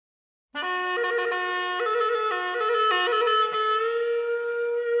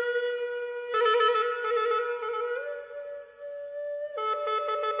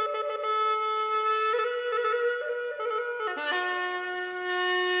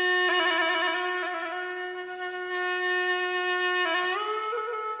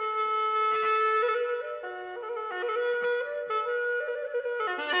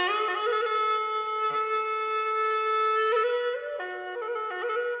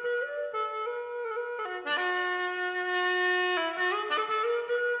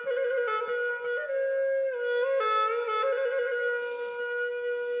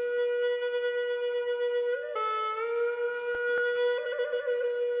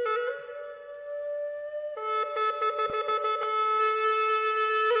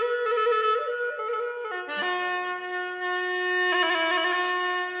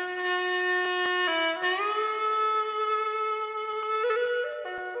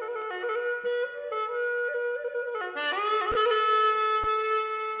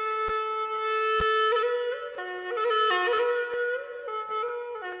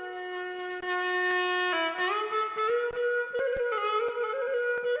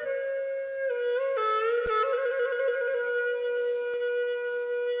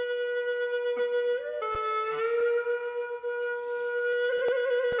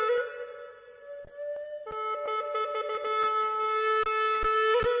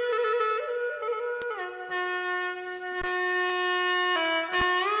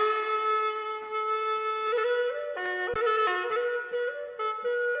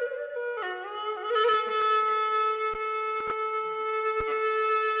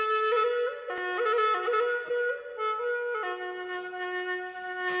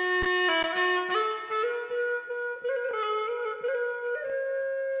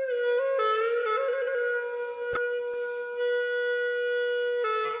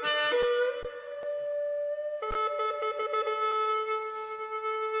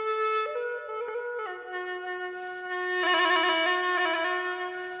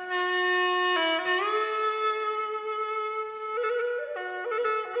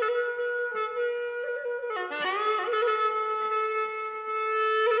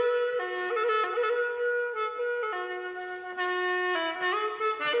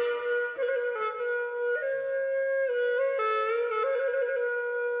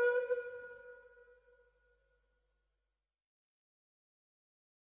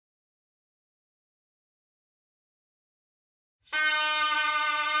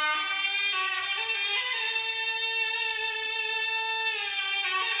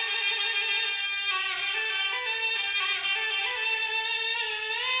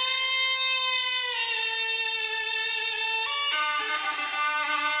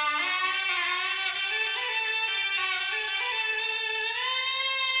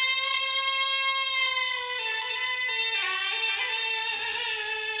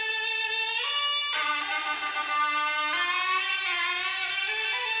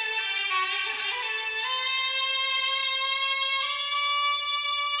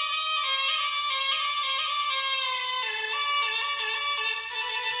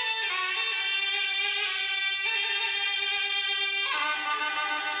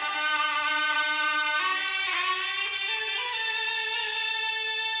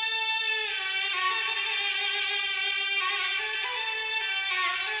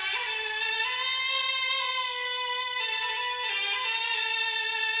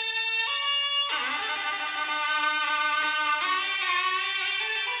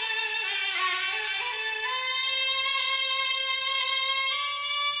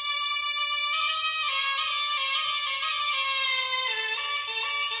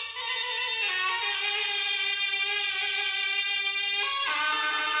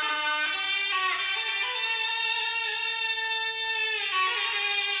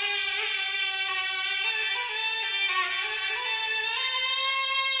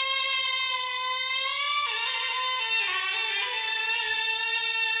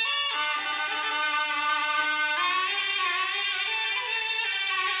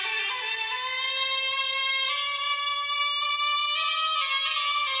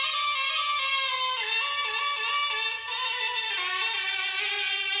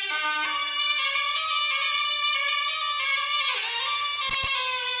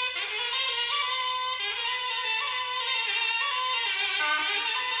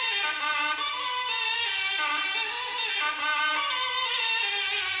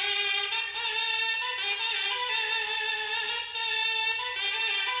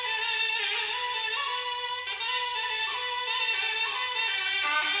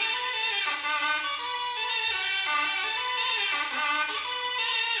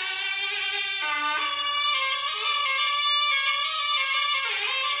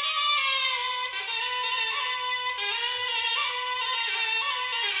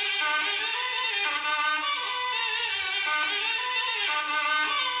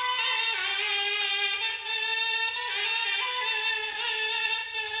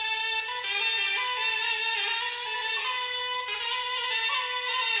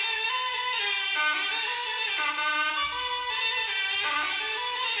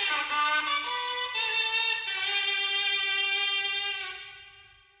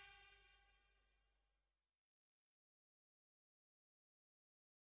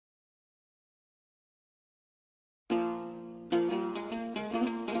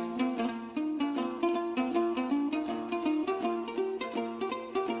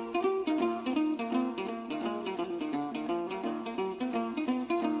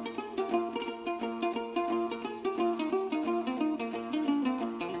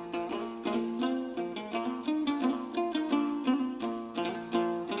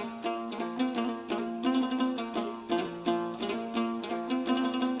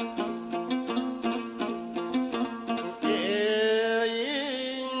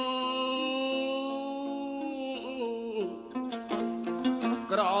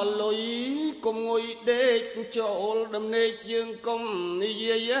ចូលដំណេកយើងកុំនិ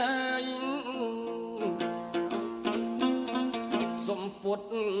យាយសំពុត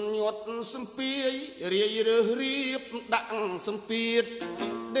ញាត់សំពីយរាយរើសរៀបដាក់សំពីត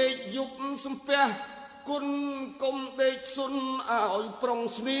ដេកយប់សំពះគុណកុំដេកសុនឲ្យប្រុង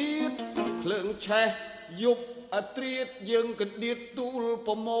ស្នៀតភ្លើងឆេះយប់អត្រៀតយើងកណ្ដៀតទូល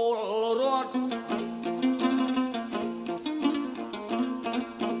ប្រមូលរត់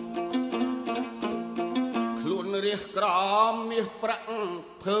ខ្លួនរះក្រមមាសប្រាក់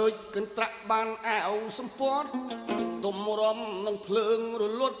ភើចកន្ត្រាក់បានអាវសម្ពត់ទុំរំនឹងភ្លើងរ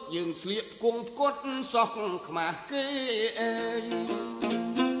លត់យើងស្លៀកគង់ផ្គត់សោះខ្មាស់គេ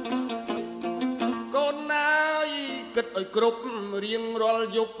កូនណាយគិតឲ្យគ្រប់រៀងរាល់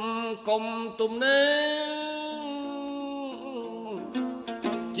យប់កុំទំនេរ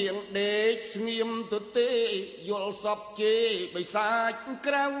ជាងដេកស្ងៀមទៅទេយល់សពជេបិសាច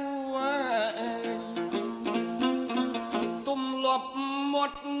ក្រៅទុំលប់មា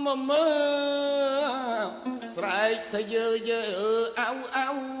ត់មើស្រែកថាយើអៅអៅ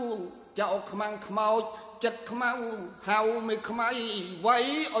ចៅខ្មាំងខ្មោចចិត្តខ្មៅហៅមិនខ្មៃໄວ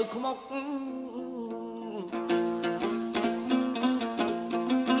ឲ្យខ្មុក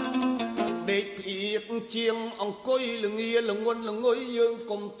ដេកភៀកជាងអង្គុយល្ងាល្ងន់ល្ងុយយើង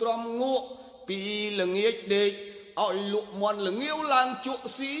កុំទ្រាំងក់ពីល្ងាចដេកឲ្យលក់មន់ល្ងាវឡើងជក់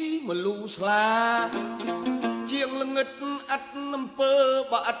ស៊ីមលូស្លាជាងល្ងិតអត់អំពើ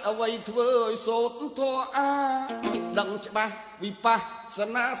បើអត់អ្វីធ្វើឲ្យសូត្រធម៌អាដឹងច្បាស់វិបស្ស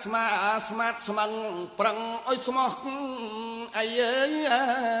នាស្មាស្មាតស្មឹងប្រឹងឲ្យស្មោះអីអើយ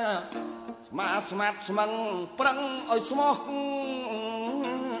ស្មាស្មាតស្មឹងប្រឹងឲ្យស្មោះ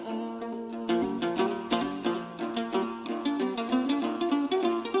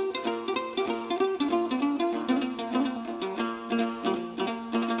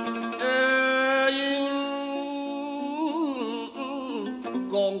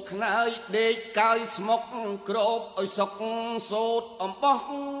ខ្នើយដេកកាយស្មុកក្របឲ្យសុកសូតអំបោះ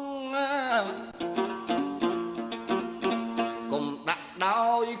កុំដាក់ដោ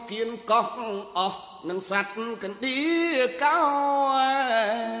យគៀនកោះអស់នឹងសัตว์កណ្ដៀកោ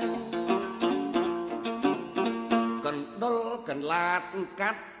កណ្ដុលកន្លាត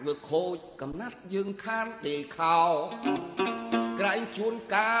កាត់វាខូចកំណាត់យើងខានដេកខោក្រែងជួន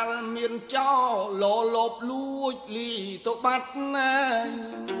កាលមានចោលលបលួចលីទៅបាត់ណា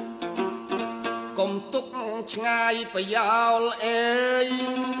កុំទុកឆ្ងាយប្រយោលអេយ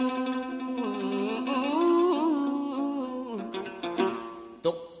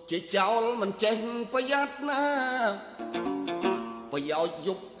ទុកជាចោលមិនចេះប្រយ័ត្នណាប្រយោជន៍យ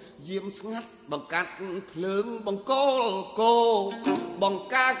ប់យាមស្ងាត់បង្កាត់ភ្លើងបង្កលគោបង្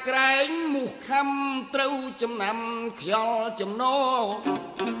ការក្រែងមុខខំត្រូវចំណាំខ្យល់ចំណោ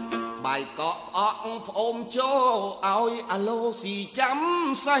បាយកក់អកផ្អូមចូលឲ្យអាឡូស៊ីចាំ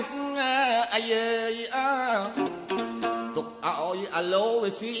សេះអាយអើទុកឲ្យអាឡូ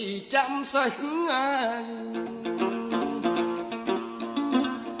ស៊ីចាំសេះ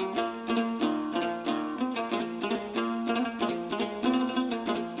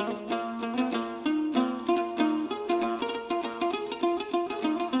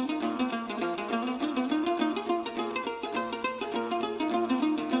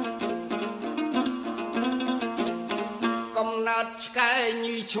ឆ្កែ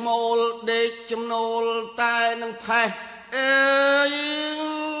ញីឈ្មោលដេកចំណូលតែនឹងផេះអេយ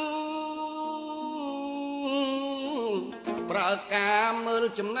ប្រើការមើល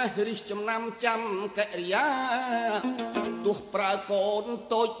ចំណេះរិះចំណាំចាំកិរិយាទោះប្រើកូន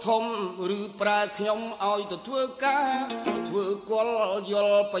តូចធំឬប្រើខ្ញុំឲ្យទៅធ្វើការធ្វើគល់យ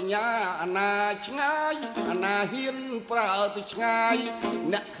ល់បញ្ញាអាណាឆ្ងាយអាណាហ៊ានប្រើទៅឆ្ងាយ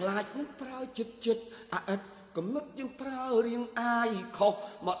អ្នកខ្លាចនឹងប្រើចិត្តអឥតគំនិតយើងប្រើរៀងអាយខុស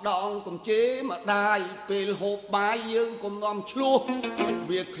ម្ដងកំជេរម្ដាយពេលហូបបាយយើងកុំនាំឆ្លោះ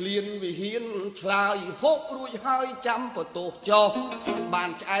វាឃ្លានវិហ៊ានឆ្លើយហូបរួចហើយចាំបន្ទោសចោះបាន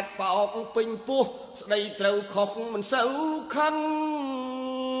ឆ្អែតបោកពេញពោះស្ដីត្រូវខុសមិនសូវខឹង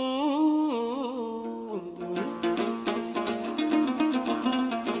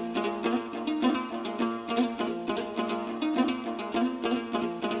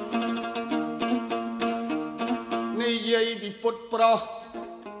និយាយពីពុតប្រុស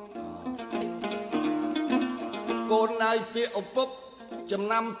កូនណាយពាក្យឪពុកចំ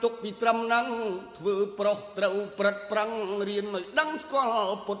ណាំទុកពីត្រឹមហ្នឹងធ្វើប្រុសត្រូវព្រឹត្តប្រឹងរៀនឲ្យដឹងស្គា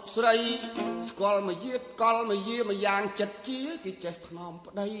ល់ពុតស្រីស្គាល់មកយាតកលមកយាមកយ៉ាងចិត្តជាគេចេះថ្នម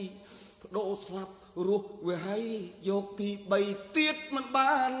ប្តីបដូរស្លាប់រស់វាហើយយកទី3ទៀតមិន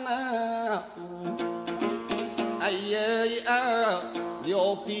បានណាអាយអើយ យ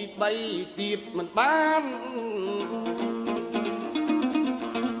កពី3ទៀតមិនបាន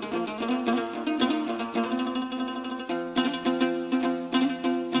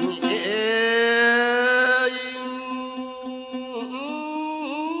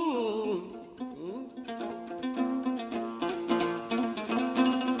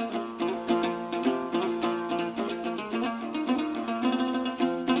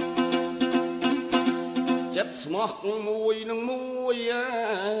ស្មោះមួយនឹងមួយ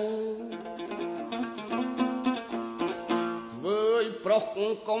ធ្វើឲ្យប្រុស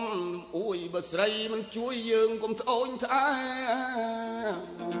កុំអួយបើស្រីមិនជួយយើងកុំត្អូញត្អែ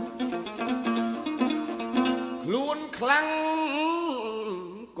ខ្លួនខ្លាំង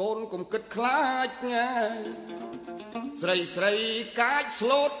កូនកុំគិតខ្លាចស្រីស្រីកាចស្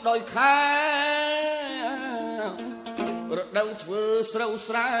លូតដោយខែរដូវធ្វើស្រូវ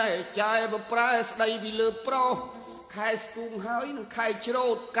ស្រែចាយបប្រែស្ដីពីលើប្រុសខែស្ទូងហើយនឹងខែច្រូ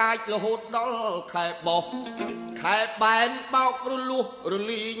តកាចរហូតដល់ខែបោះខែបែនបោករលួសរ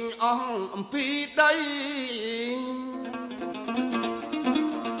លីងអស់អំពីដី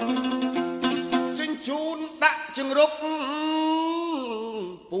ចិញ្ជូនដាក់ជង្រុក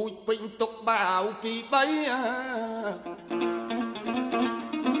ពូជពេញទុកបាវពី3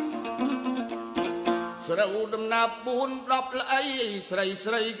ស្រូវដំណាប់4 10ល្អីស្រី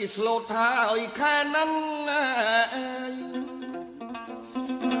ស្រីគេស្លូតហើយខែហ្នឹង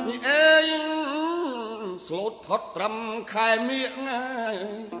អេស្លូតផុតត្រឹមខែមៀក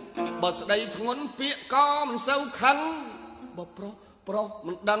បើស្ដីធ្ងន់ពាកក៏មិនសូវខឹងបើប្រុស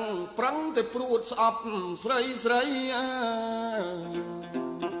មិនដឹងប្រឹងតែព្រួតស្អប់ស្រីស្រី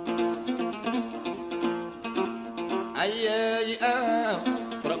អាយ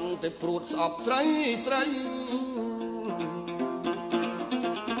ប្រឹងតែព្រួតស្អប់ស្រីស្រី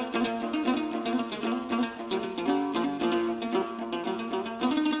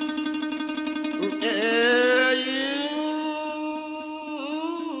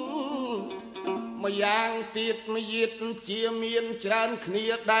ម្យ៉ាងទៀតមួយយៀតជាមានច្រើនគ្នា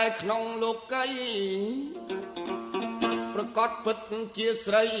ដែលក្នុងលោកីប្រកាសពិតជា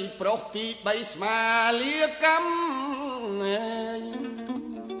ស្រីប្រុសពី3ស្មាលាកម្ម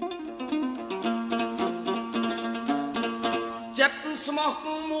ចិត្តស្មោះ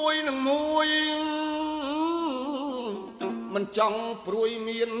មួយនឹងមួយមិនចង់ព្រួយ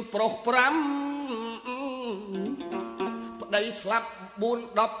មានប្រុស5ប្តីស្លាប់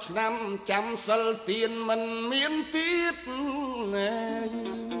4-10ឆ្នាំចាំសិលទៀនមិនមានទៀត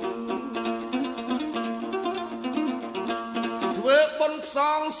ធ្វើបុណ្យផ្ស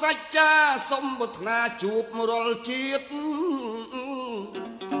ងសច្ចាសុំប្រាថ្នាជួបរាល់ជាតិ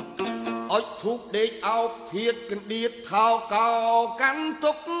អុជធូបដេកអោបធៀបកណ្ដៀតថោកោកាន់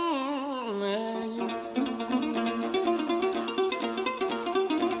ទុក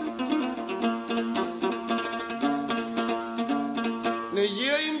និ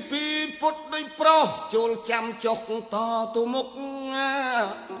យាយពីពុតដោយប្រុសចូលចាំចុះតទៅមុខ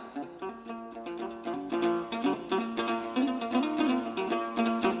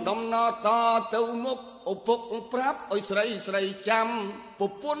ដំណើរតទៅមុខឪពុកប្រាប់ឲ្យស្រីស្រីចាំប្រ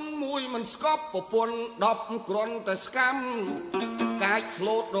ពន្ធមួយមិនស្កប់ប្រពន្ធ10គ្រាន់តែស្កាំកាចស្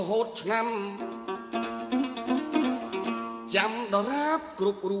លូតរហូតឆ្នាំចាំដរាបគ្រ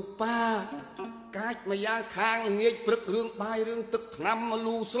ប់រូបាកាចម្យ៉ាងខាងងាយព្រឹករឿងបាយរឿងទឹកថ្នាំម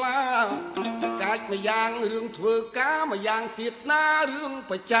លូស្លាកាចម្យ៉ាងរឿងធ្វើការម្យ៉ាងទៀតណារឿង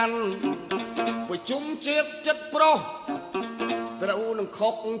ប្រច័នប្រជុំជាតិចិត្តប្រុសត្រូវនឹងខុ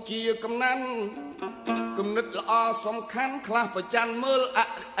សជាកំណាន់គំនិតល្អសំខាន់ខ្លះប្រច័នមើលអ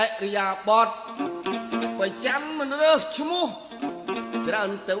រិយាបថប្រច័នមិនរើសឈ្មោះច្រើ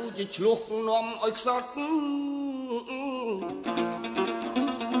នទៅជាឆ្លោះនាំឲ្យខ្សត់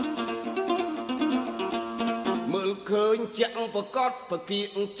មើលឃើញជាក់ប្រកបប្រគៀ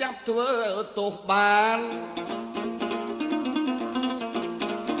កចាប់ធ្វើទោសបាន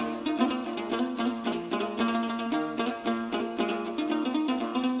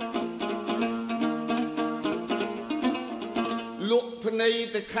លក់ភ្នែក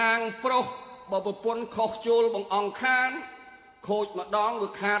ទៅខាងប្រុសបើប្រពន្ធខុសចូលបងអង្គខានខូចម្ដងវា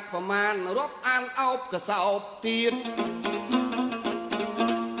ខាតប្រមាណរាប់អានអោបកសោបទៀត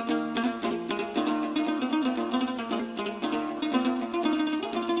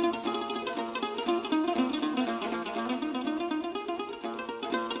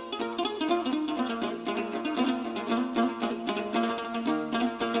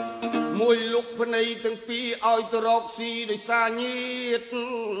មួយលុកភ្នែកទាំងពីរឲ្យទៅរកស៊ីដោយសារញាត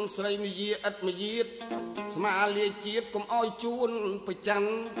ស្រីមាយាឥតមាយាតស្មាលាជាតិកុំឲ្យជួនប្រច័ន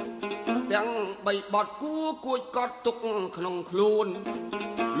ទាំងបីបត់គួគួចកត់ទុកក្នុងខ្លួន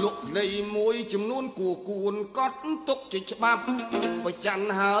លក់ភ្នែកមួយចំនួនគួគួនកត់ទុកជាច្បាប់ប្រច័ន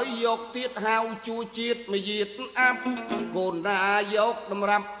ហើយយកទៀតហៅជួជាតិមកយាតអាប់កូនណាយកតម្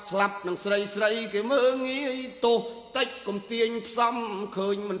រាប់ស្លាប់នឹងស្រីស្រីគេមើងងាយទោះតិចកុំទាញផ្សំឃើ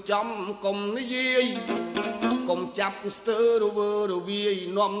ញមិនចំកុំនិយាយកុំចាប់ស្ទើរវើរវាយ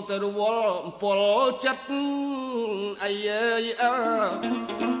នាំទៅរវល់អំពលចិត្តអីអើ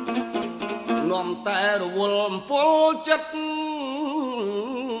នាំតែរវល់អំពលចិត្ត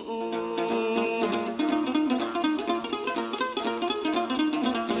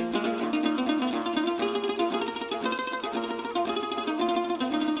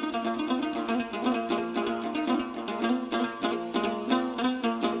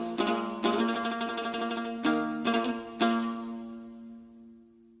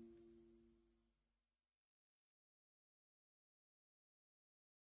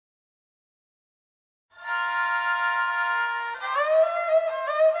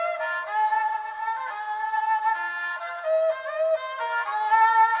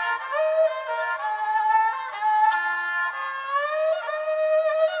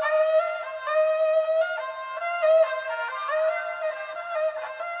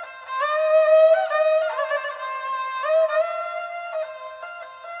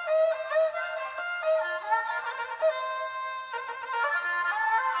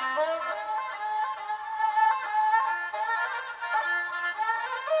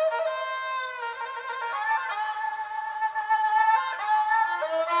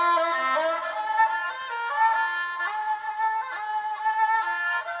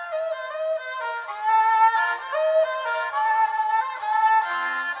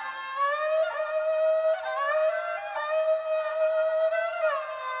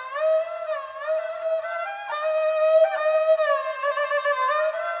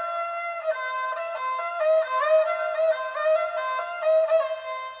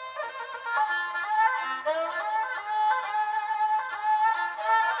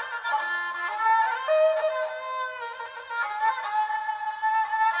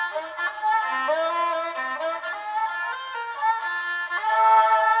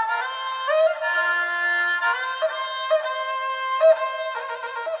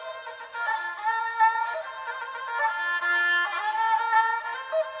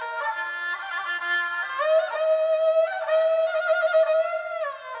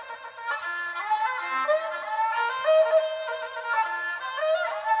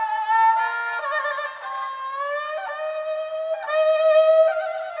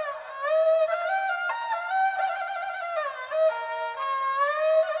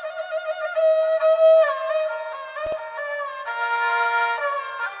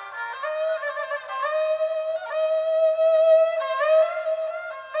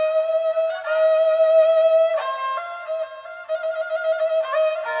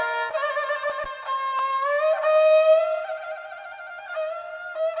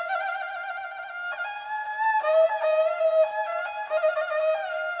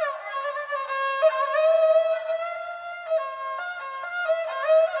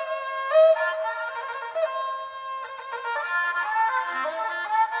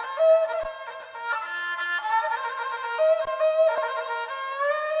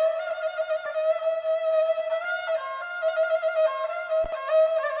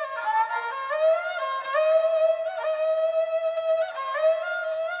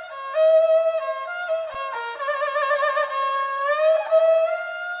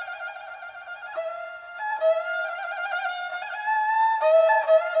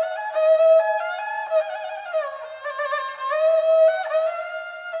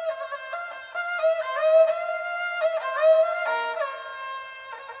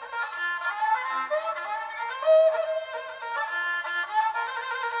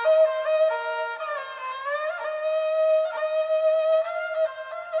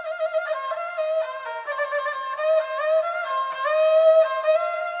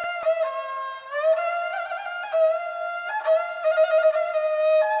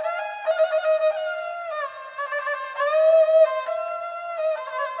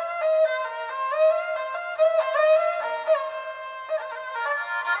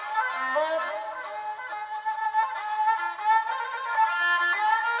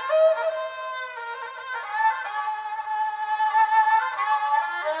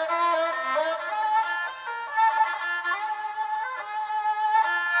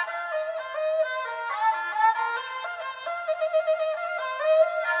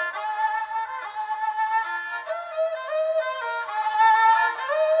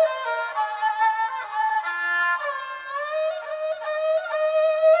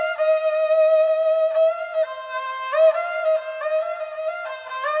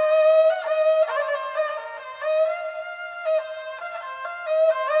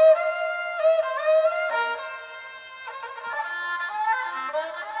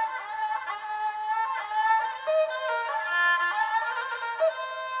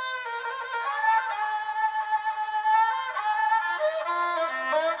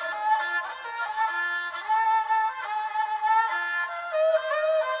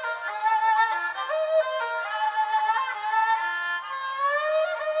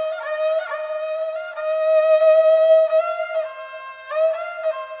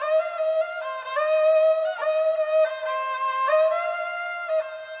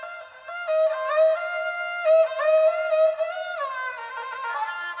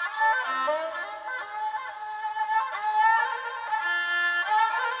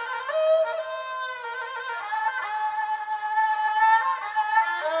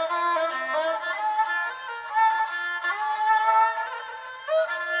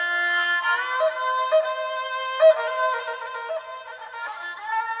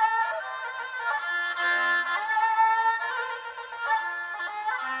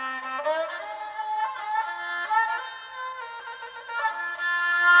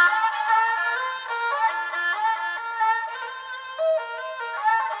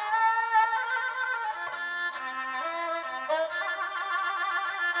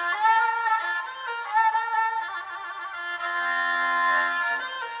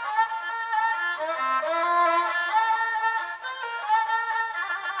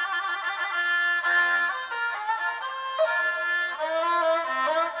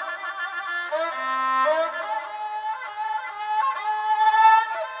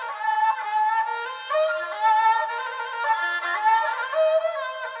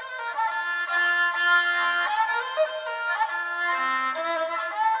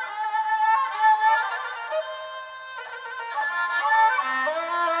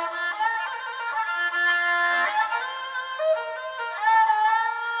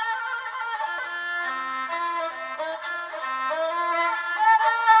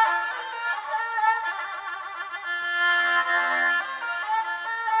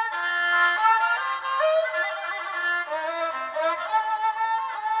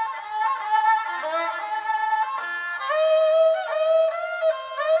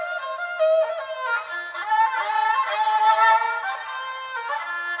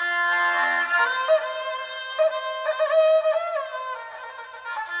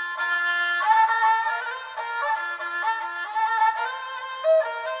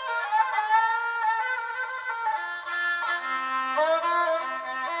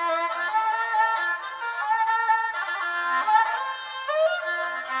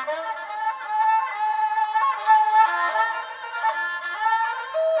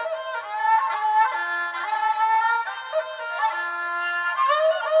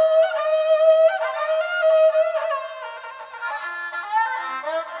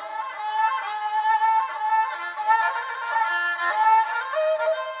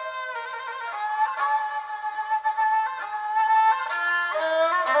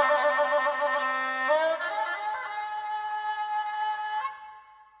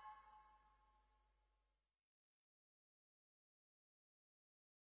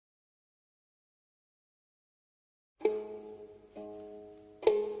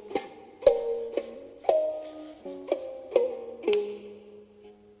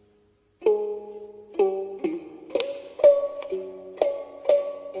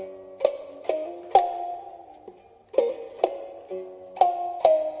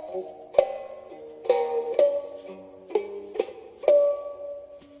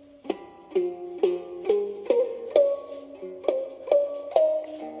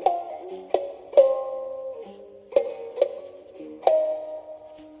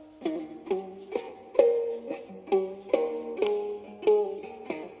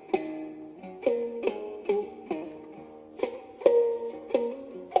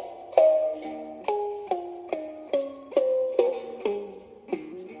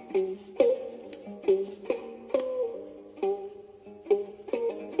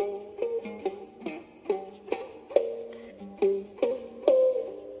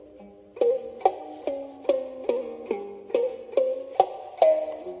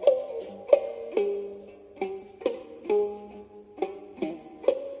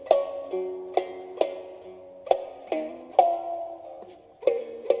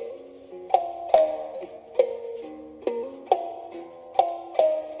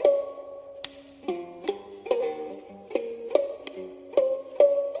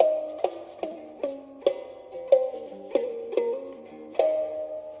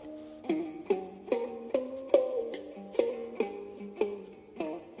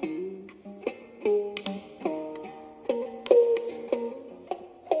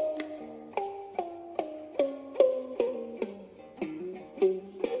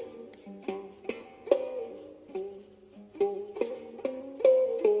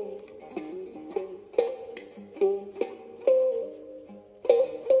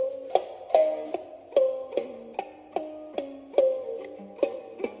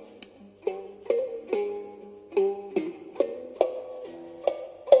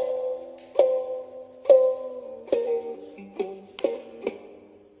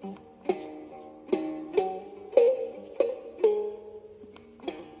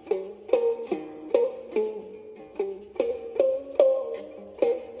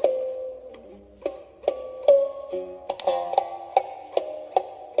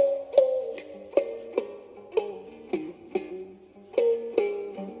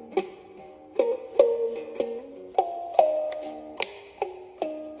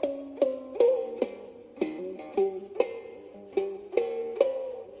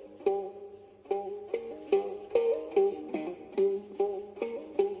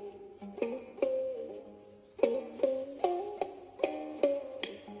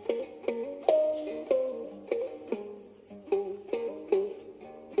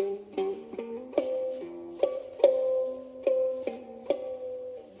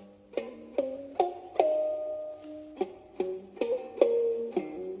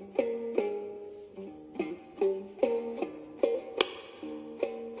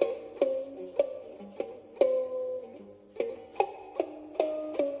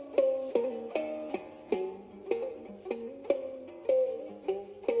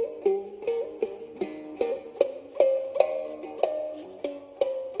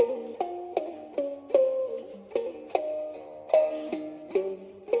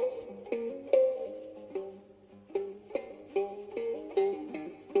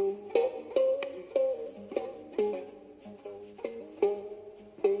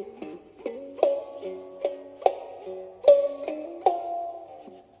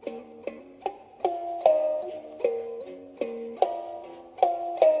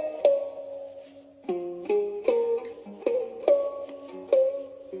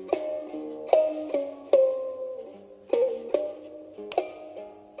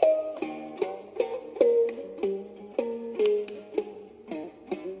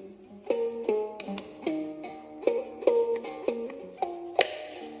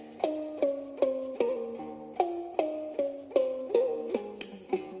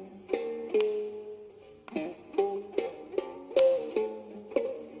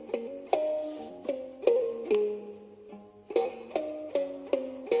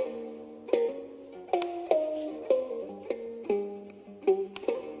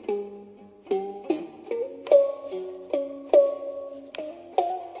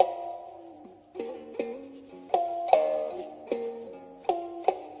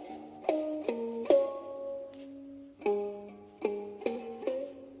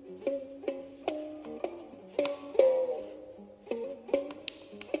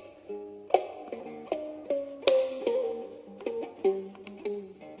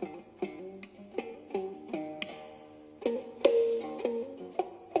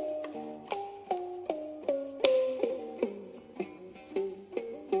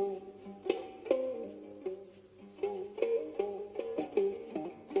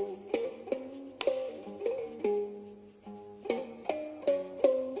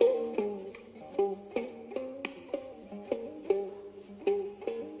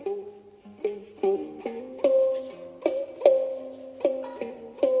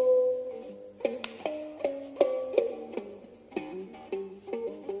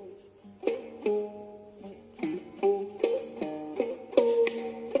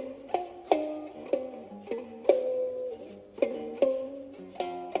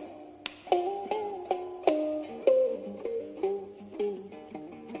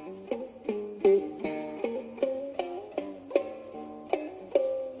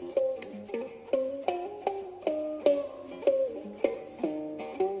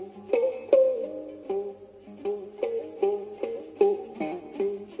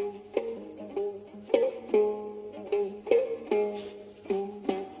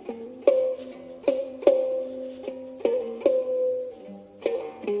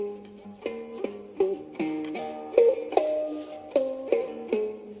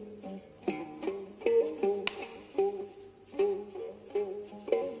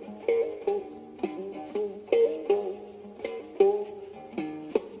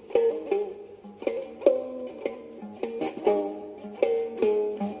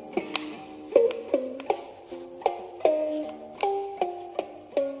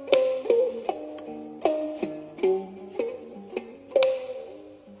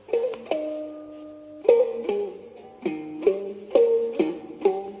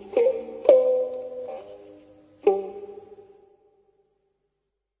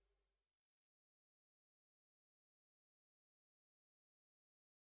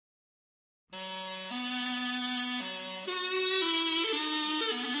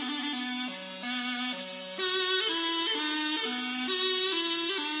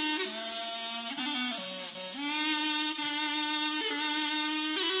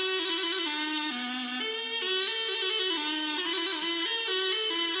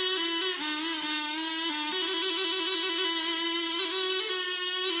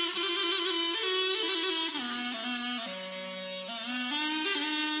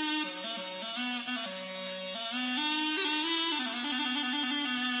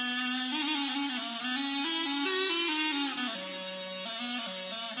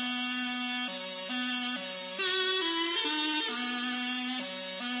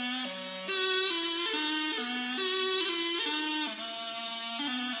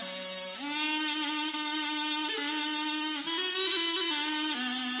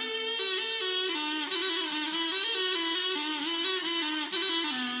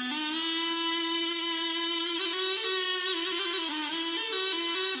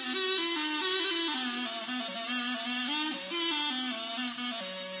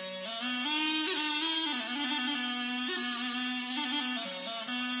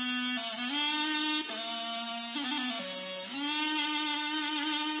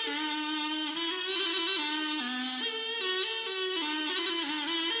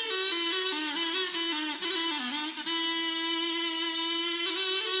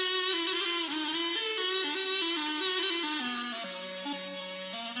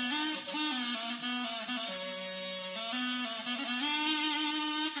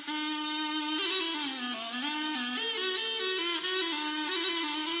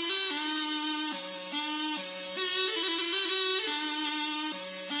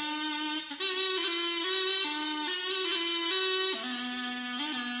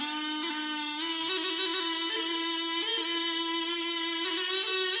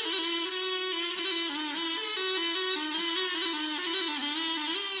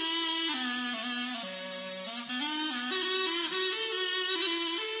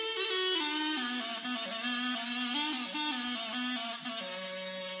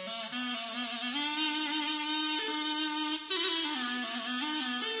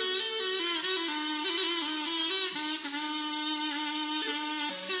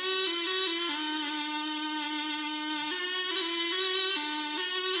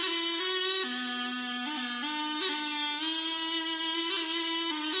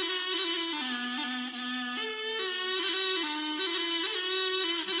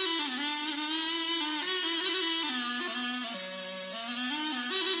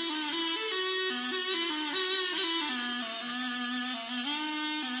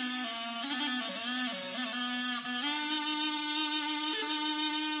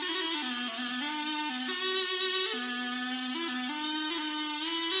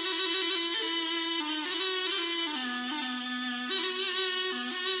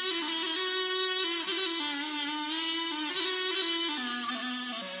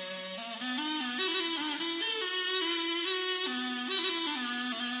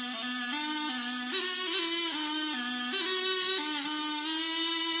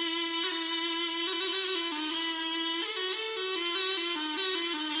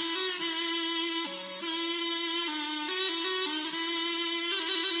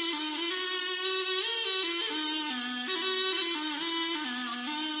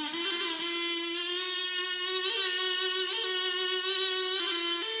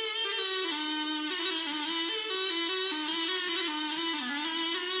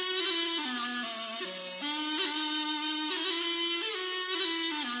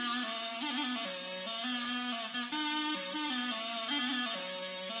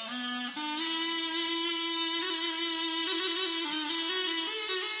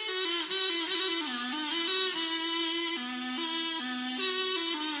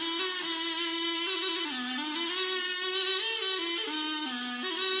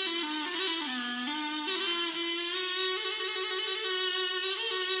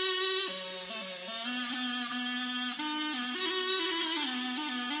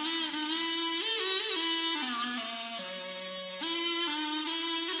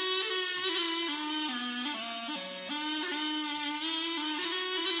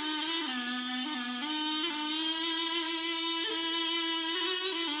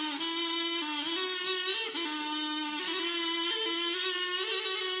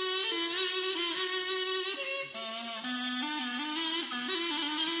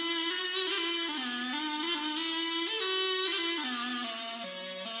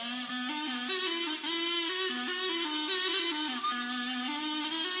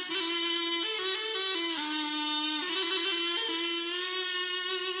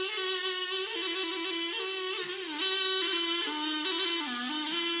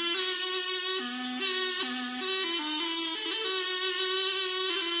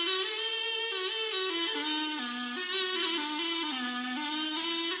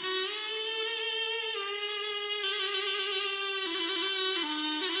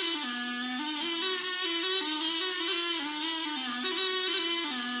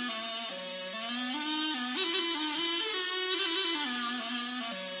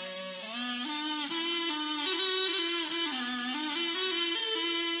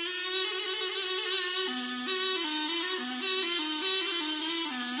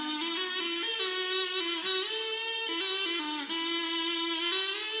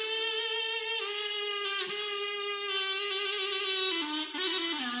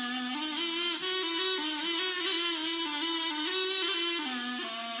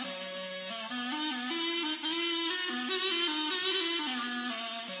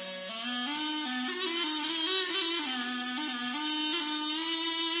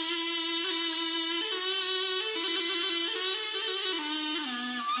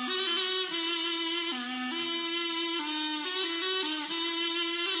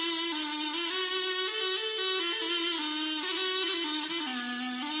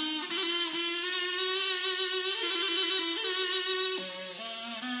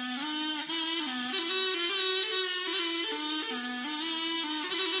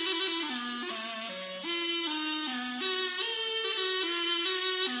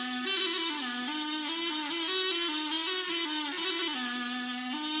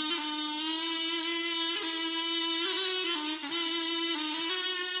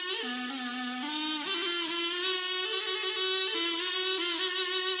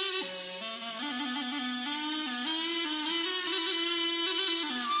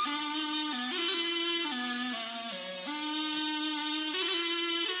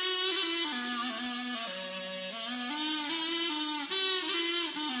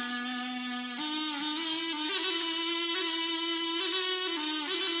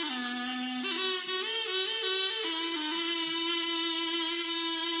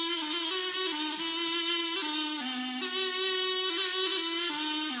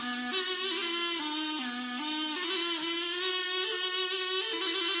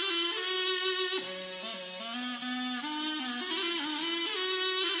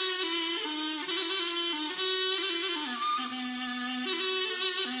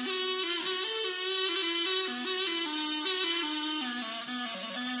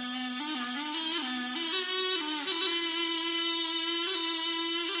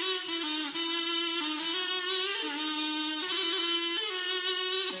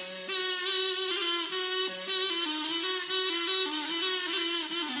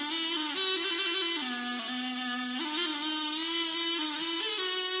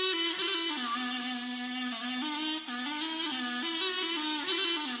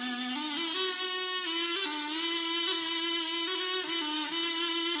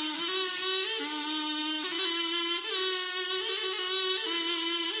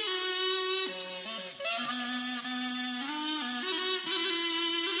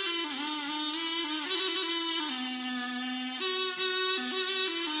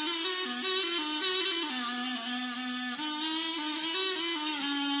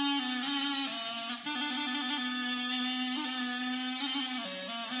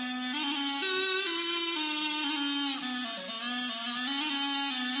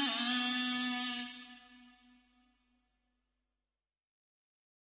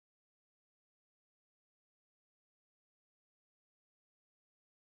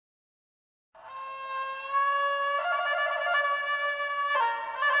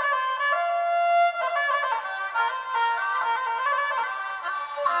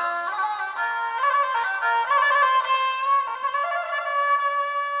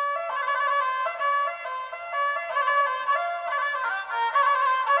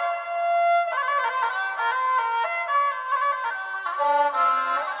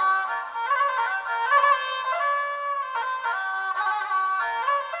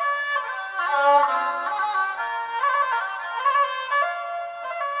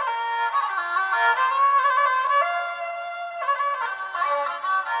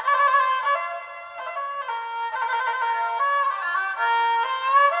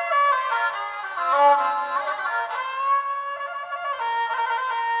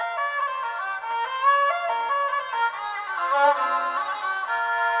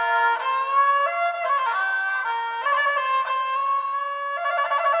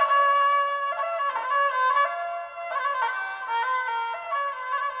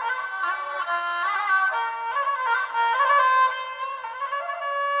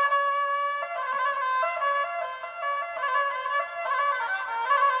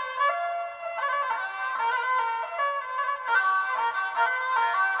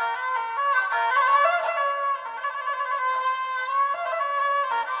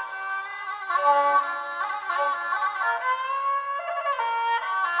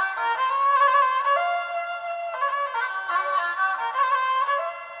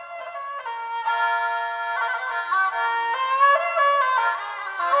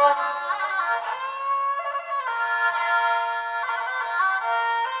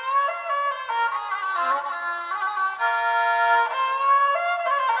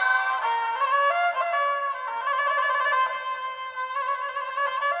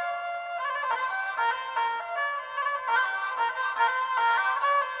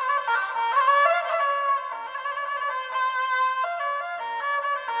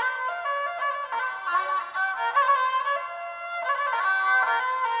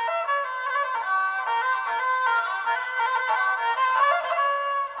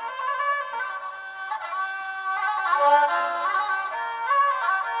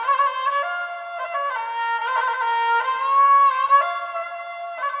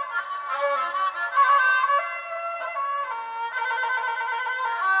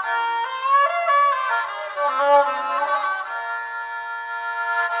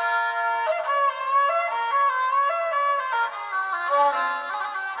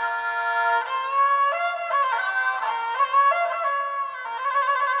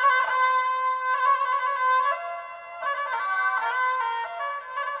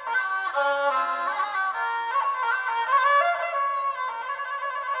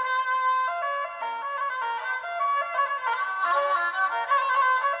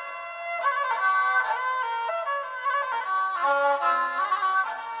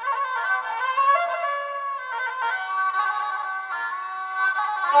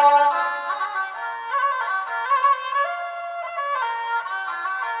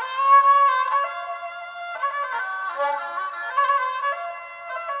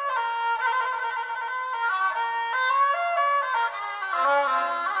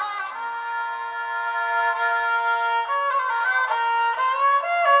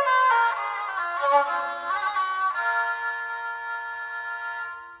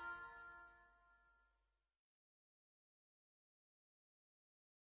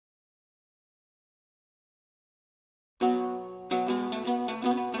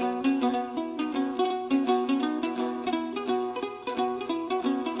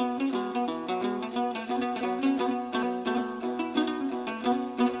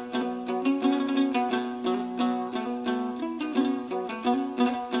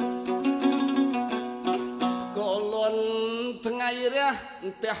ណាស់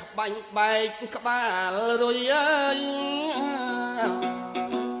ផ្ទះបាញ់បែកក្បាលរុយអើយ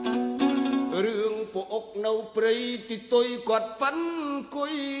រឿងពួកអុកនៅព្រៃទីទុយគាត់ប៉ិនគួ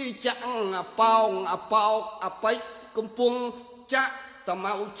យចាក់អាប៉ោងអាប៉ោកអាប៉ិចកំពុងចាក់ត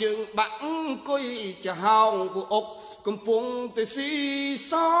ម៉ៅជើងបាក់គួយចាហោងពួកអុកកំពុងទៅស៊ី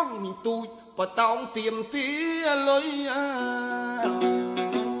សងមីទូចបតោងទៀមទាលុយ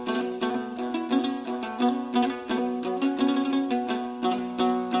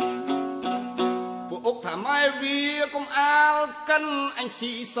ពួកអុកថាម៉ែវាកុំអាលកិនអញ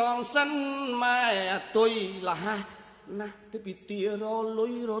ស៊ីសងសិនម៉ែទុយលះណាស់ទៅពីទារលុ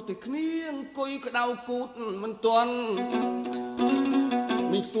យរទៅគ្នាអង្គុយក្តៅគូតមិនទាន់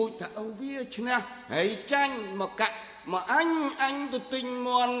មីទូចថាអើវាឈ្នះហើយចាញ់មកកាក់មកអញទៅទិញម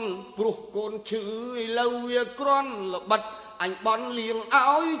ន់ព្រោះកូនឈឺឥឡូវវាក្រាន់ល្បិតអញបន់លៀង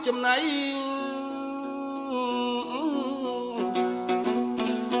ឲ្យចំណៃ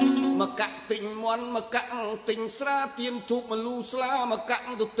មកកាក់ទិញមន់មកកាក់ទិញស្រាទៀនធូបមលូស្លាមកកាក់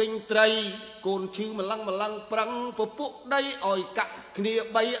ទៅទិញត្រីកូនឈឺម្លឹងប្រឹងពពុកដីឲ្យកាក់គ្នា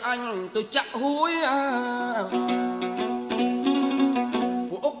បីអញទៅចាក់ហួយ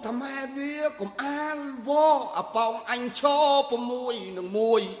ពួកអុកថាម៉ែវាកុំអានវអាប៉ោងអញឈរ6នឹង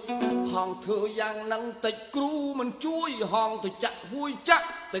1ហងធ្វើយ៉ាងនឹងតិចគ្រូមិនជួយហងទៅចាក់ហួយចាក់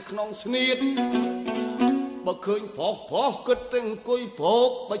ទៅក្នុងស្នៀតបើឃើញប្រុសគិតទៅអង្គុយព្រោក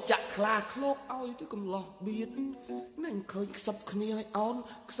បើចាក់ខ្លាឃ្លោកឲ្យទៅកំឡោះបៀតនឹងឃើញខ្សឹបគ្នាឲ្យអោន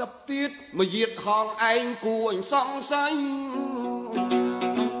ខ្សឹបទៀតមកយាតហងឯងគួរអញសង្ស័យ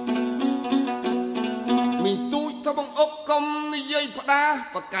មីទូចទៅបងអុកកុំនិយាយផ្ដា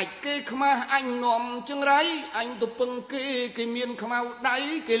បកាច់គេខ្មាស់អញនាំចង្រៃអញទៅពឹងគេមានខ្មៅដៃ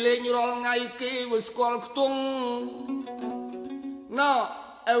គេលេងរាល់ថ្ងៃគេវាស្គាល់ខ្ទង់ណ៎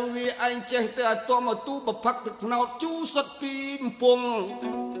អើវាអញចេះទៅអាតមទូបផឹកទឹកថ្នោតជូសុតពីកំពង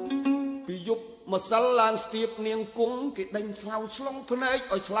ពីយប់ម្សិលឡើងស្ទាបនាងគង់គេដេញស្លាវឆ្លងភ្នែក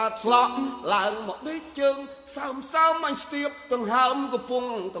ឲ្យស្លាតស្លក់ឡើងមកដេកជើងសើមអញស្ទាបទាំងហើមកំពុង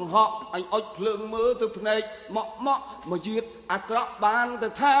ទាំងហក់អញអុចភ្លើងមើលទៅភ្នែកមកមកយាតអាក្រក់បានទៅ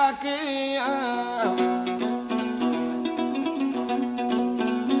ថាគេ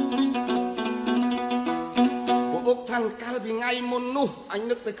អុកថាំងកាលពីថ្ងៃមុននោះអញ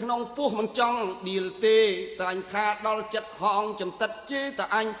នឹកទៅក្នុងពោះមិនចង់ឌៀលទេតែអញថាដល់ចិត្តហងចំតិតជេតែ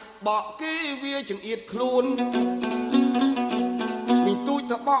អញបកគេវាចង្អៀតខ្លួនមីទូច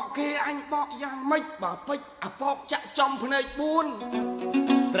ទៅបកគេអញបកយ៉ាងម៉េចបើពេចអាបកចាក់ចំភ្នែក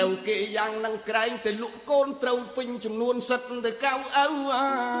4ត្រូវគេយ៉ាងនឹងក្រែងទៅលក់កូនត្រូវពេញចំនួនសិតទៅកៅអៅ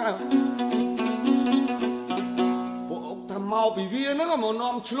មកពីវាហ្នឹងមក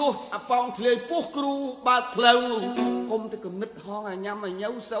នាំឆ្លោះអាប៉ោងធ្លាយពោះគ្រូបើកផ្លូវគុំទៅគំនិតហងអាញ៉ាំអាញ៉ៅ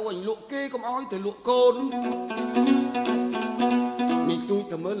សូវអញលក់គេកុំឲ្យទៅលក់កូនមីទូច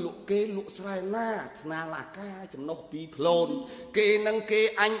ទៅមើលលក់គេលក់ស្រែណាថ្នាលអាកាចំណុះពីផ្លូនគេនឹងគេ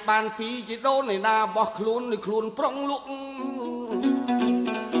អញបានពីជីដូនឯណាបោះខ្លួននៅខ្លួនប្រុងលក់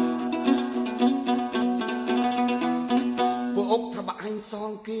អុកថាបើអញសង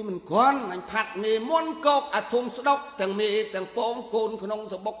គេមិនគ្រាន់អញផាត់មេមុនកោកអាធំស្ដុកទាំងមេទាំងពងកូនក្នុង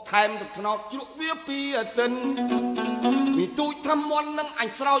សបុកថែមទឹកថ្នោតជ្រក់វាពីអាទិនមីទូចថាមុននឹងអញ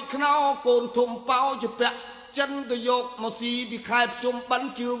ស្រោចខ្នោកូនធំប៉ោជាពាក់ចិនទៅយកមកស៊ីពីខែភ្ជុំបិណ្ឌ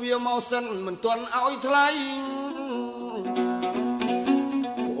ជឿវាមកសិនមិនទាន់ឲ្យថ្លៃ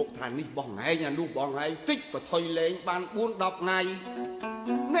អុកថានេះបងឯងអានោះបងឯងតិចបើថុយលេងបាន4-10ថ្ងៃ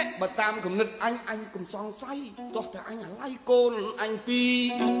នេះបើតាមគំនិតអញកុំសង្ស័យទោះតែអញអាឡ័យកូនអញពី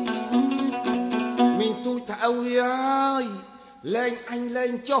មីងទូចថាអើយអើយលេងអញលេ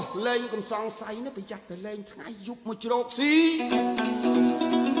ងចុះលេងកុំសង្ស័យនេះប្រយ័ត្នតែលេងថ្ងៃយប់មកជ្រោកស៊ី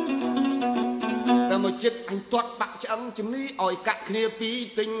តែមកចិត្តអញទាត់បាក់ឆ្អឹងជំនីឲ្យកាក់គ្នាពី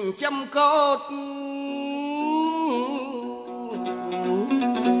ទិញចាំកោត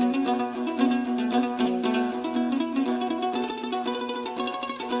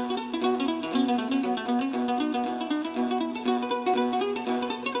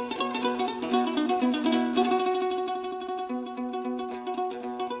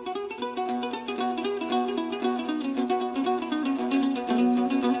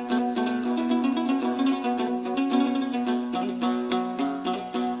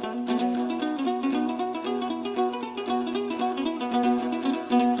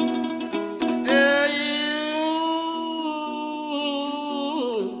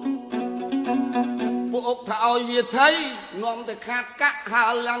ឲ្យវាថៃនាំតែខាតកាក់ហើ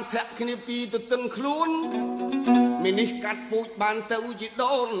ឡើងធាក់គ្នាពីទៅទឹងខ្លួនមីនេះកាត់ពូជបានទៅជី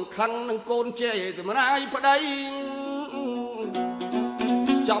ដូនខឹងនឹងកូនជេសម្រាយប្តី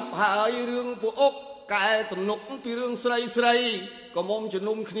ចប់ហើយរឿងពួកអុក កែទំនុកពីរឿងស្រីស្រីក៏មុំជំ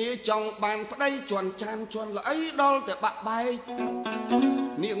នុំគ្នាចង់បានប្តីជន់ចានជន់ល្អីដល់តែបាក់បែក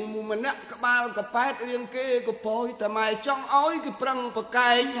នាងមួយម្នាក់ក្បាលកប៉ែតរៀងគេក៏ពយតែម៉ែចង់ឲ្យគឺប្រឹងប្រ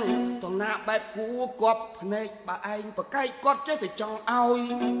កែកតណាបែបគួគប់ភ្នែកបើឯងប្រកែកគាត់ចេះតែចង់ឲ្យ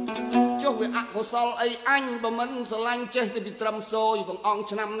ចុះវាអកុសលអីអញបើមិនស្រឡាញ់ចេះតែពីត្រឹមសយបងអង្គ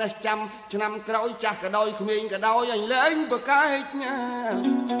ឆ្នាំនេះចាំឆ្នាំក្រោយចាស់ក៏ដោយក្មេងក៏ដោយអញលែងប្រកែកណា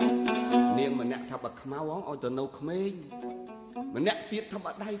នាងម្នាក់ថាបើខ្មៅហងឲ្យទៅនៅក្មេងម្នាក់ទៀតថា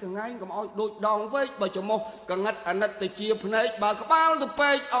បើដៃកងាយកុំឲ្យដូចដងវែកបើច្រមុះកងាត់អាណិតទៅជាភ្នែកបើក្បាលទៅ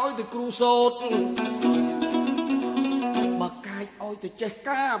ពេកឲ្យទៅគ្រូសូត្របើកាយឲ្យទៅចេះ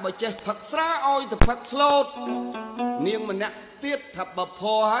ការបើចេះផឹកស្រាឲ្យទៅផឹកស្លូតនាងម្នាក់ទៀតថាបើផ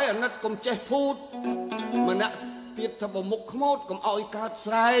ហើយអាណិតកុំចេះភូតម្នាក់ទៀតថាបើមុខខ្មោចកុំឲ្យកើត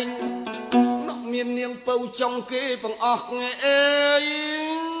ស្រែងនោះមាននាងពៅចុងគេបងអស់អេយ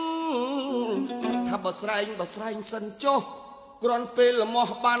ថាបើស្រែងសិនចុះគ្រាន់ពេលលមោះ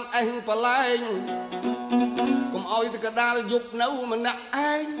បានអេងបលែងកុំឲ្យទៅកដាលយប់នៅម្នាក់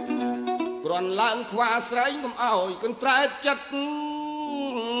ឯងគ្រាន់ឡើងខ្វាស្រែងកុំឲ្យកន្ត្រែតចិត្ត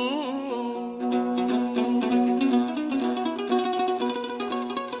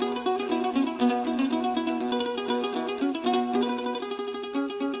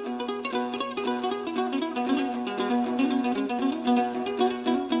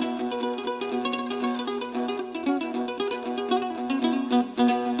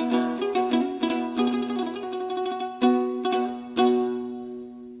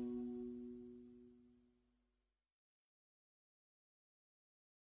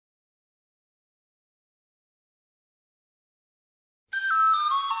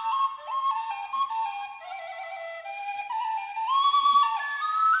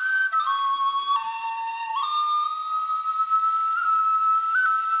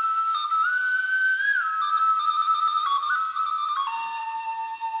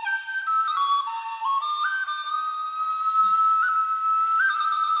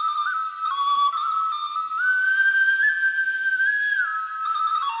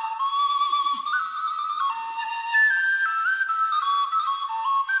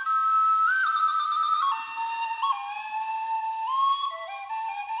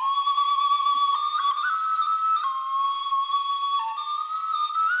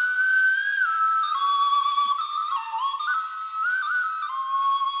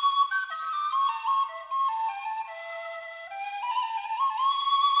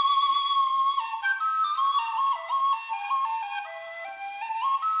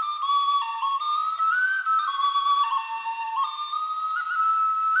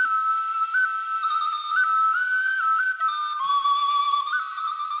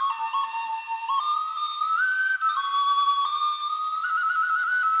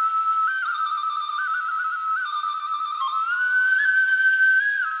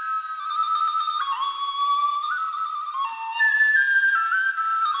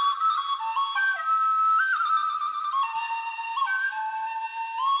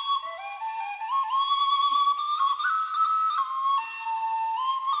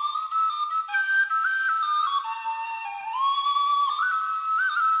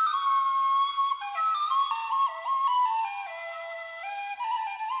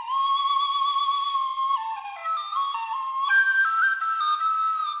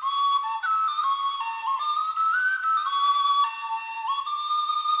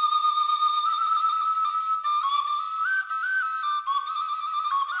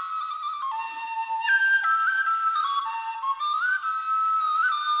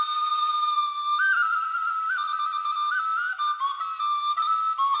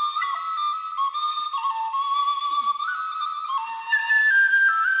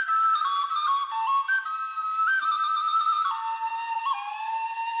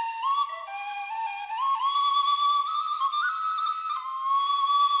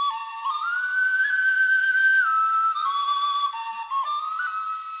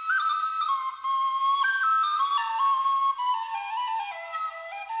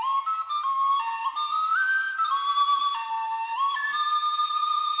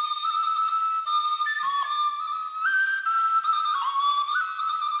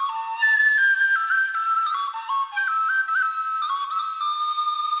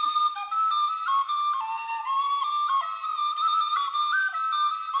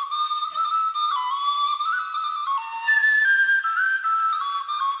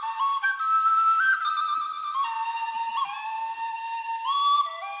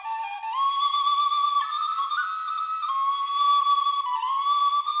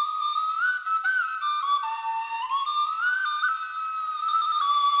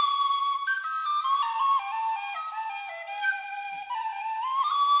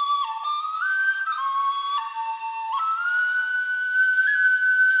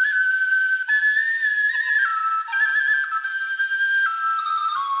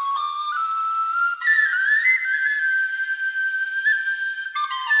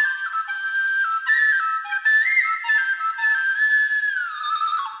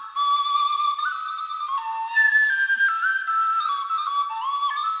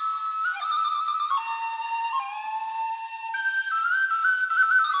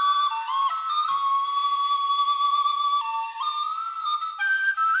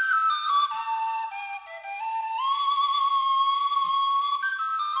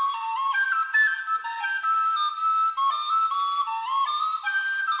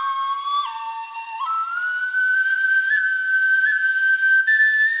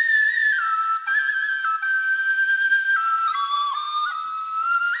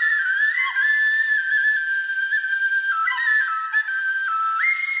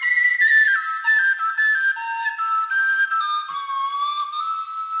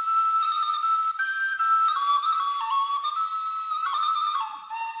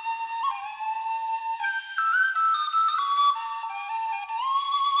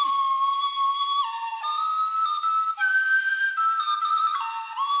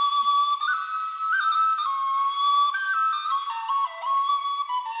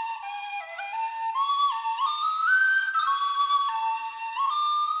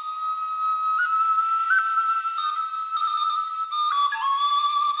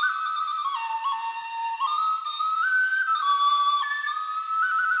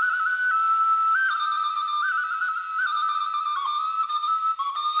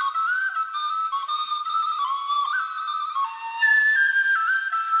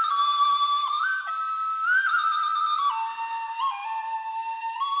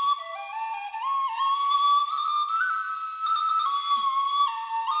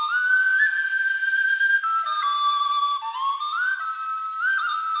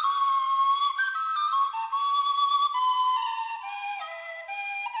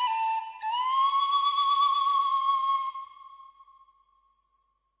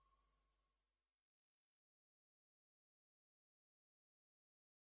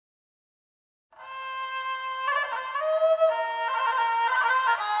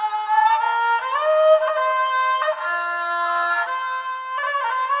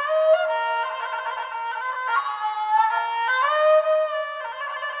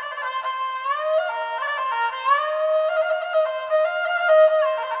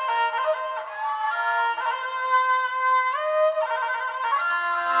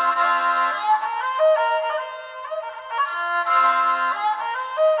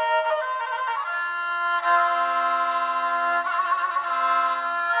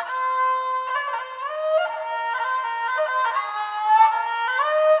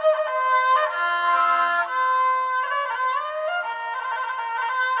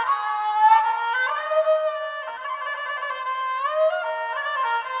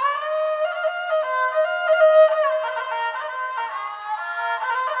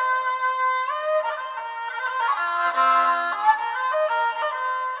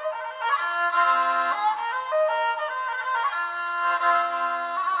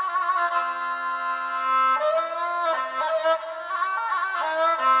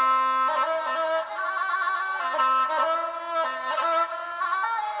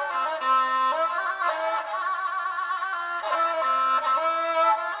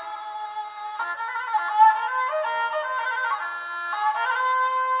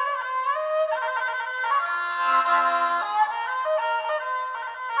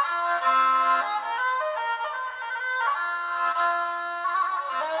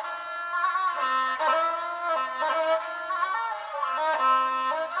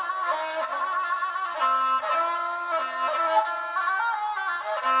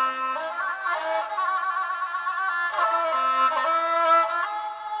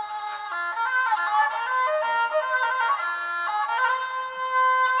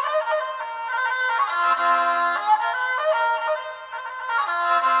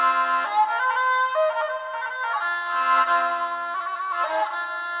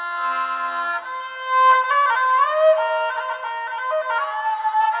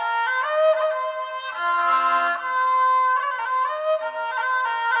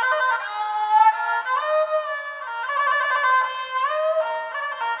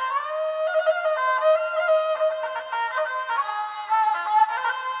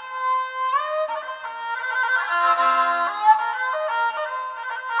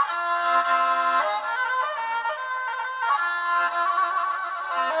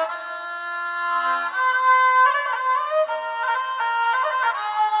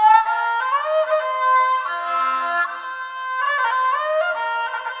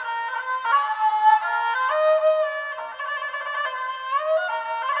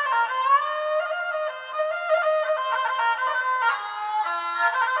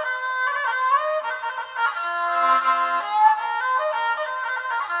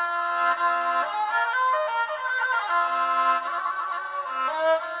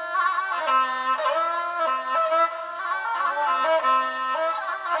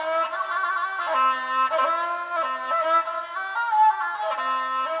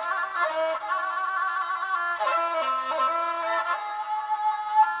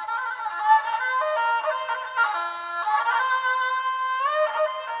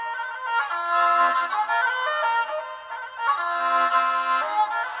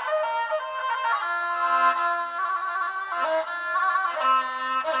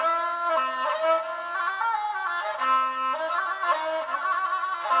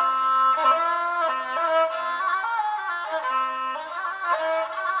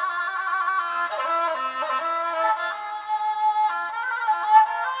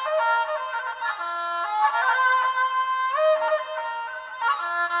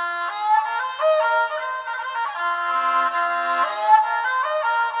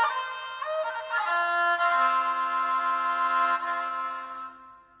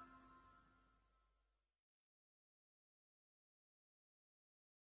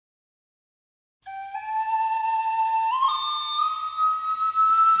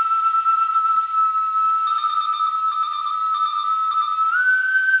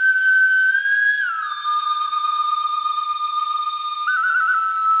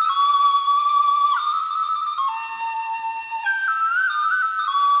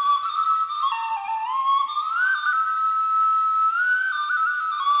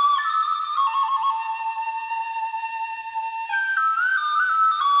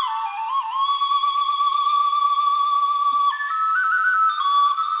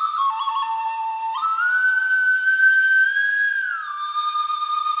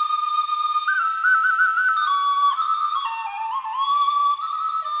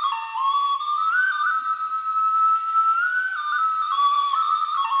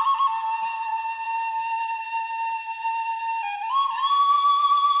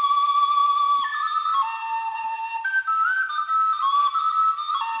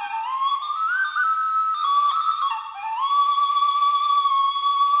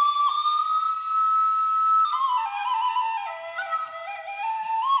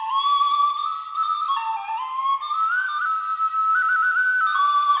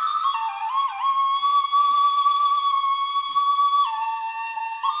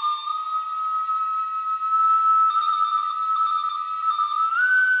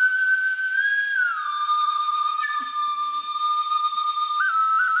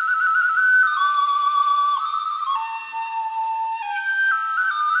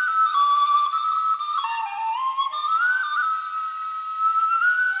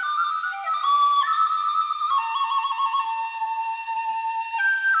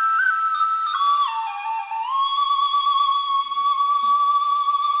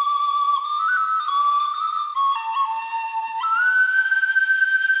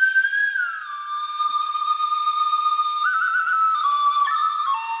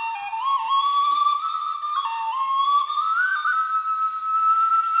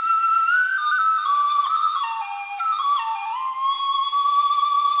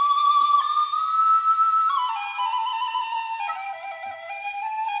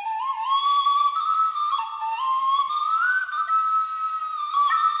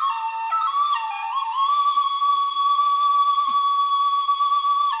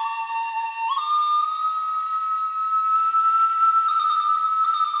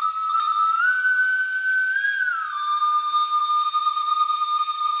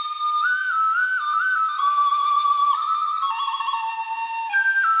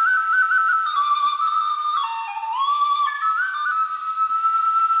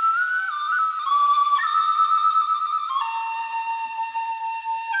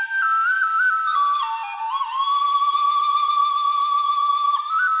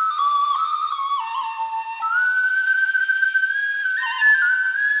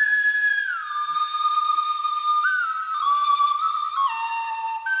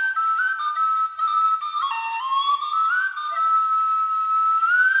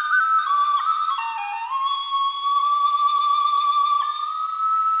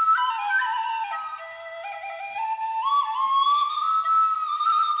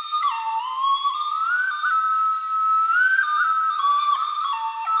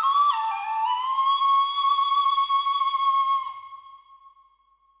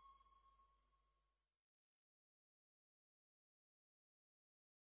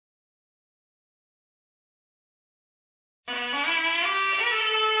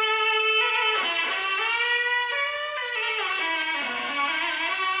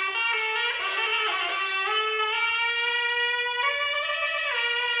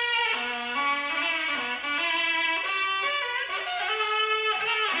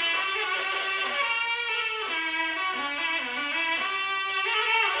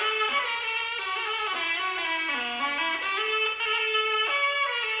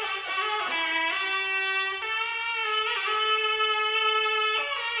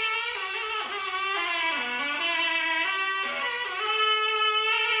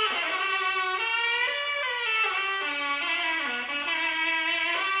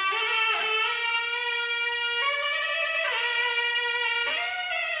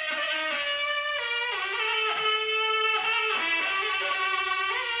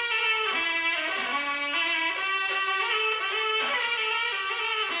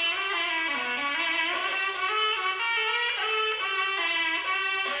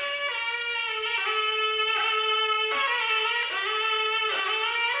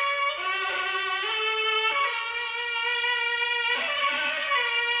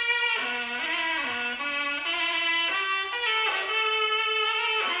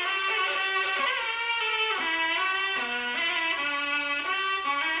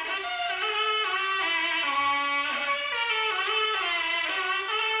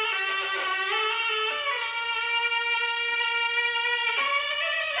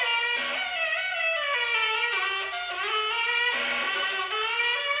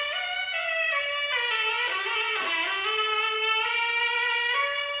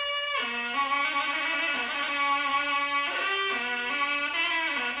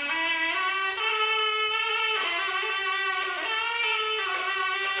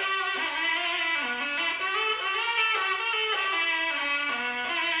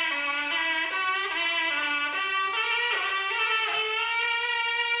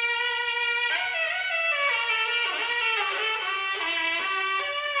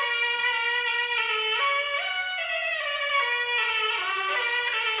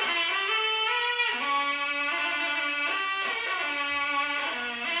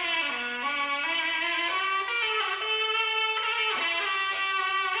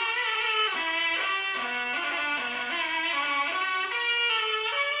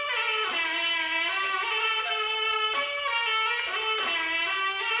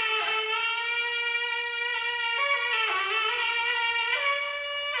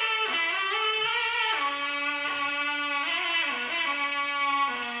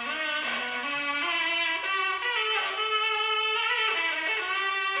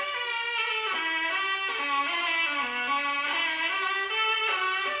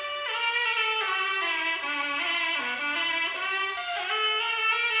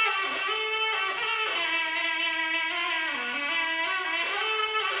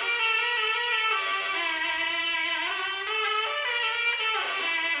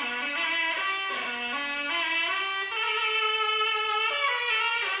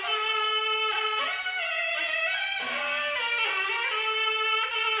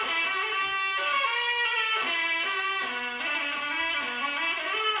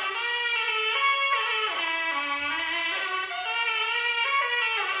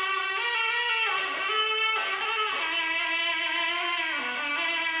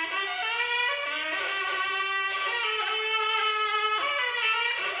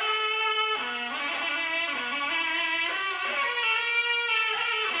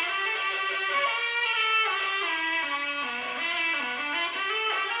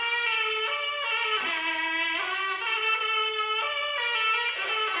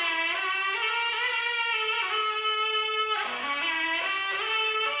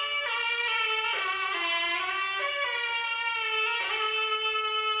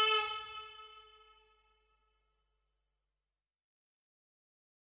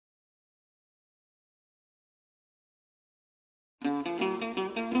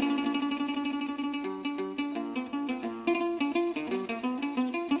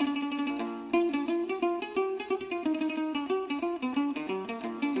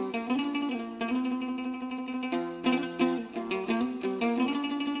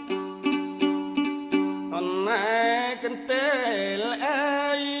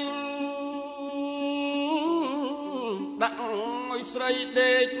ស្រី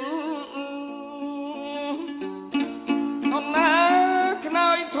ដេកអំណាខ្នើ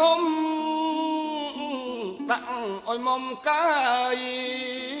យធំដាក់ឲ្យមុំកាយ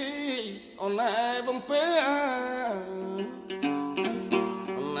អូនណែបំពេ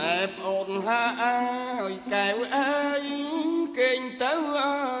អូនណែប្អូនហាឲ្យកែវអើយកេងទៅ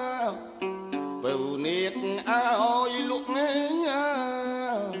បើនាគឲ្យលក់ងា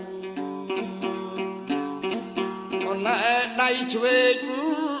អូនណែដៃឆ្វេង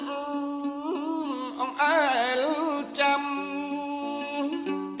អងអែលចាំ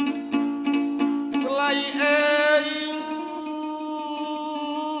ថ្លៃអើយ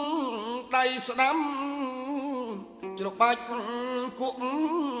ដៃស្ដាំច្របាច់គក់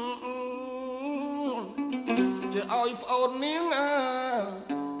ជាឲ្យប្អូននាង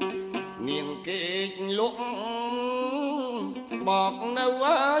នាងគេកលក់បកនៅ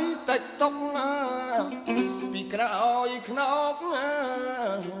ហើយតិចតុកពីក្រោយខ្នង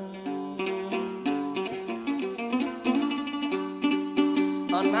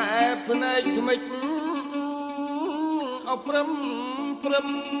អណែភ្នែកថ្មិចអព្រឹមព្រឹម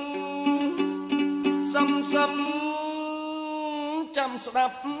សំសំចាំស្ដា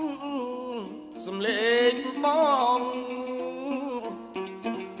ប់សំលេងបង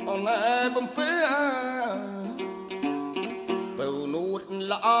អូនណែបំពេបើនួត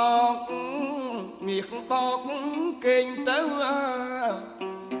ល្អកមាសបោកគេងទៅ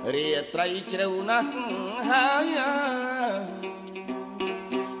រាត្រីជ្រៅណាស់ហើយ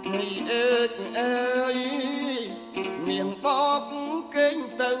នេះអើយអើយមាសបោកគេង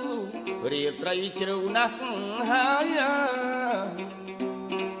ទៅរាត្រីជ្រៅណាស់ហើយ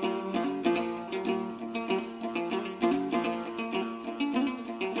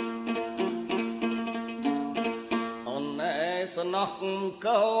สนอกก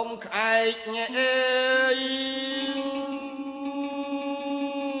งไข่เอ้ย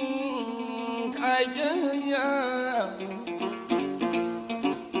ไข่เอ้ย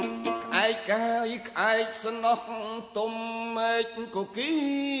ไข่ไก่ไข่สนอกตุ่มเม็ดกุกี้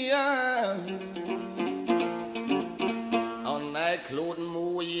เอาไหนคลุนม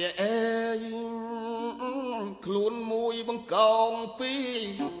วยเอ้ยคลุนมวยบังกองปี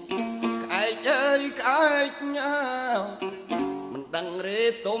ไข่เอ้ยไข่ดังเร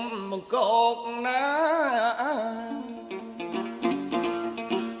ตุ่มมังกอกนะ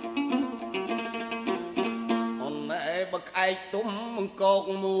อันไหนบักไอตุ่มมังกอก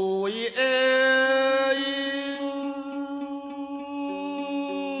มวยเอ้ย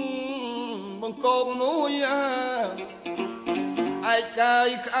มังกอกมวยไอไก่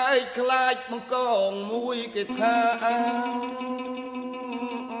ไอคลายมังกอกมวยกิท่า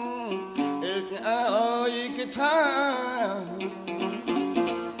เอกไอกิท่า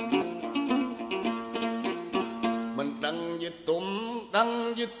ดัง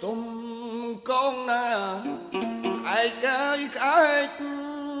ยึดตุ่มกองนาไอ้ไก่ไอ้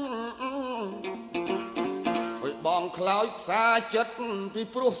ไอ้บองคล้อยสาจัดพี่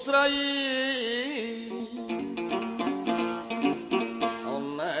ปลุกใส่เอา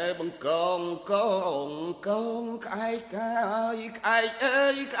แม่บังกองไก่ไอ้ไอ้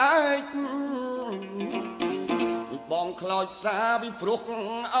บองคล้อยสาพี่ปลุก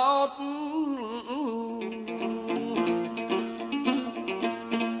เอา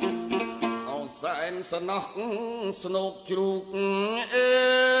แสนสนอกสนุกจุกเ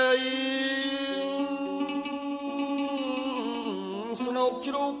อ้ยสนุก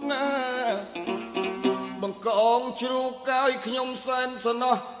จุกนะบังกองจุกไก่ขยมแสนสน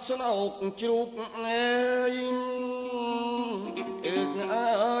อกสนุกจุกเอ้ยเ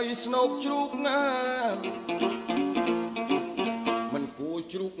อ้ยสนุกจุกนะมันกู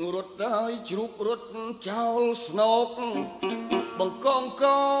จุกรถได้จุกรถเจ้าสนุกบังกอง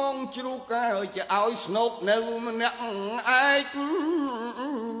จุกจะเอาสนุกនៅម្នាក់ឯង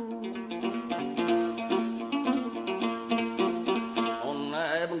អូនណែ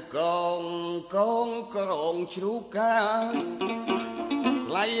บังกองจุក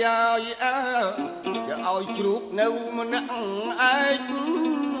ថ្លៃឲ្យจะเอาจุกនៅម្នាក់ឯង